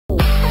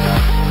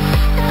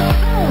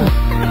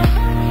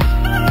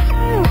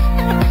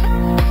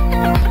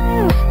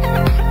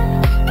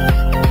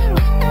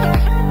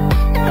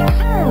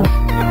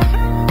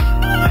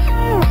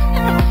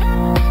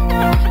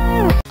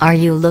Are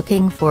you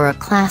looking for a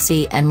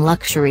classy and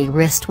luxury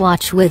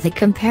wristwatch with a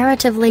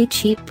comparatively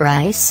cheap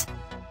price?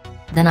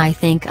 Then I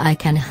think I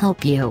can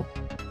help you.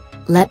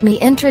 Let me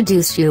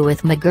introduce you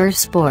with Megir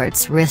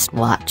sports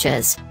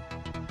wristwatches.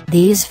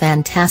 These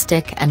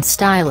fantastic and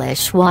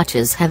stylish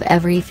watches have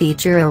every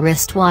feature a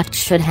wristwatch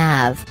should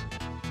have.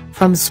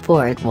 From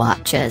sport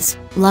watches,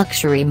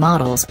 luxury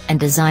models and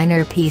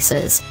designer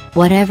pieces,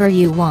 whatever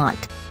you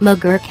want,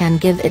 Megir can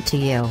give it to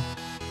you.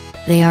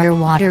 They are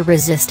water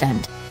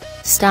resistant,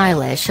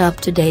 stylish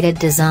up-to-date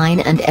design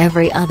and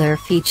every other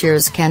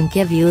features can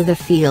give you the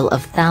feel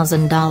of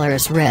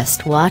 $1,000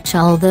 wristwatch,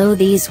 although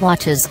these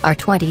watches are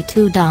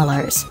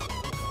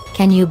 $22.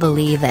 Can you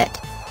believe it?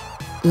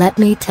 Let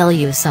me tell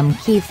you some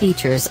key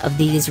features of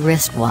these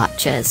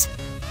wristwatches.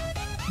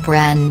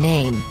 Brand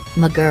name,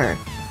 Megir.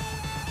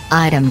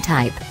 Item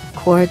type,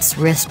 quartz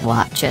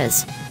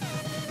wristwatches.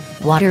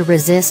 Water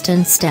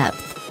resistance depth,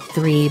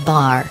 3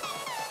 bar.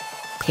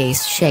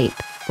 Case shape,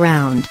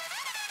 round.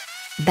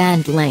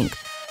 Band length,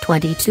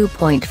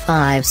 22.5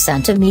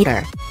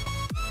 cm.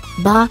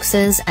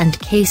 Boxes and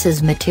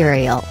cases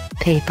material,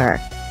 paper.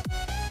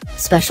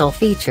 Special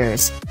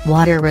features,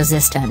 water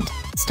resistant,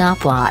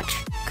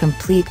 stopwatch,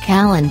 complete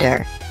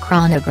calendar,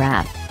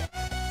 chronograph.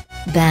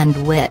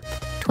 Band width,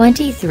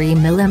 23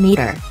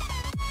 mm.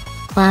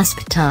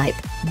 Clasp type,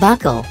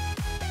 buckle.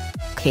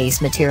 Case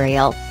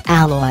material,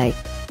 alloy.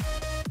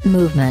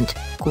 Movement,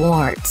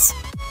 quartz.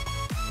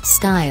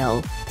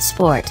 Style,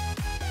 sport.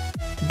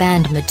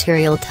 Band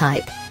material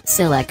type,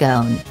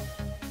 silicone.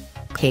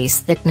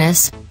 Case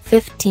thickness,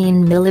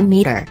 15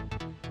 mm.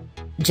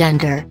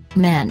 Gender,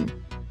 men.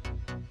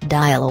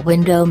 Dial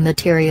window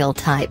material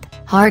type,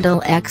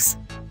 Hardal X.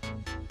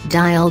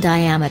 Dial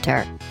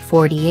diameter,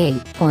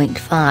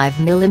 48.5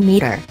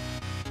 mm.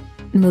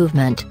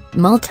 Movement,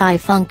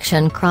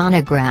 multifunction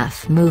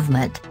chronograph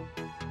movement.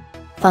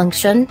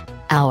 Function,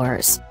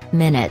 hours,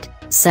 minute,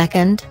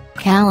 second,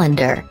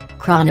 calendar,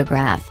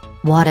 chronograph,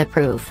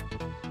 waterproof.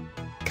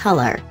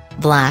 Color,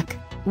 black,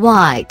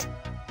 white.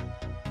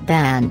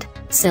 Band,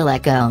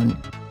 silicone.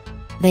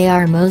 They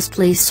are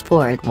mostly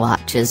sport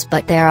watches,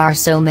 but there are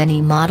so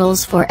many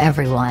models for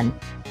everyone.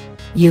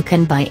 You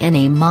can buy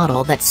any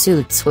model that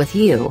suits with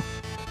you.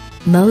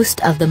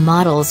 Most of the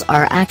models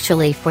are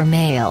actually for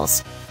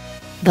males.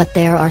 But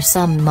there are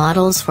some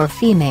models for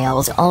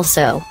females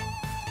also.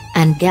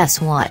 And guess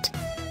what?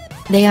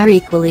 They are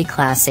equally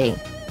classy.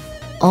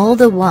 All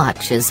the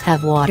watches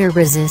have water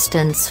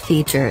resistance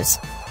features.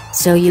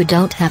 So you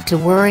don't have to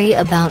worry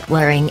about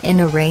wearing in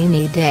a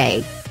rainy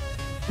day.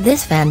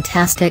 This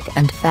fantastic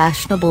and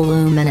fashionable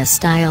Luminous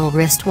style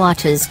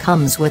wristwatches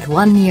comes with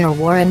 1-year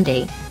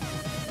warranty.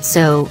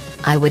 So,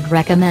 I would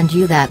recommend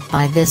you that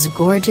buy this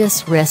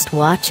gorgeous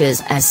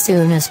wristwatches as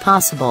soon as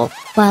possible,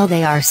 while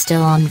they are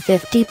still on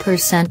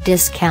 50%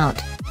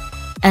 discount.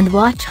 And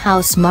watch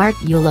how smart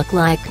you look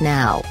like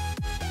now.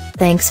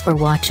 Thanks for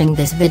watching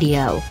this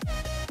video.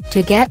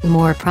 To get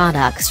more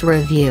products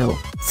review,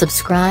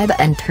 subscribe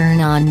and turn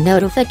on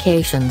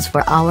notifications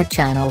for our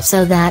channel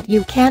so that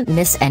you can't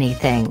miss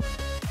anything.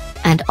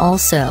 And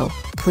also,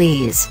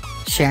 please,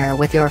 share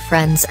with your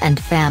friends and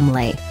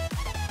family.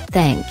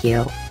 Thank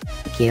you.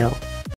 Thank you.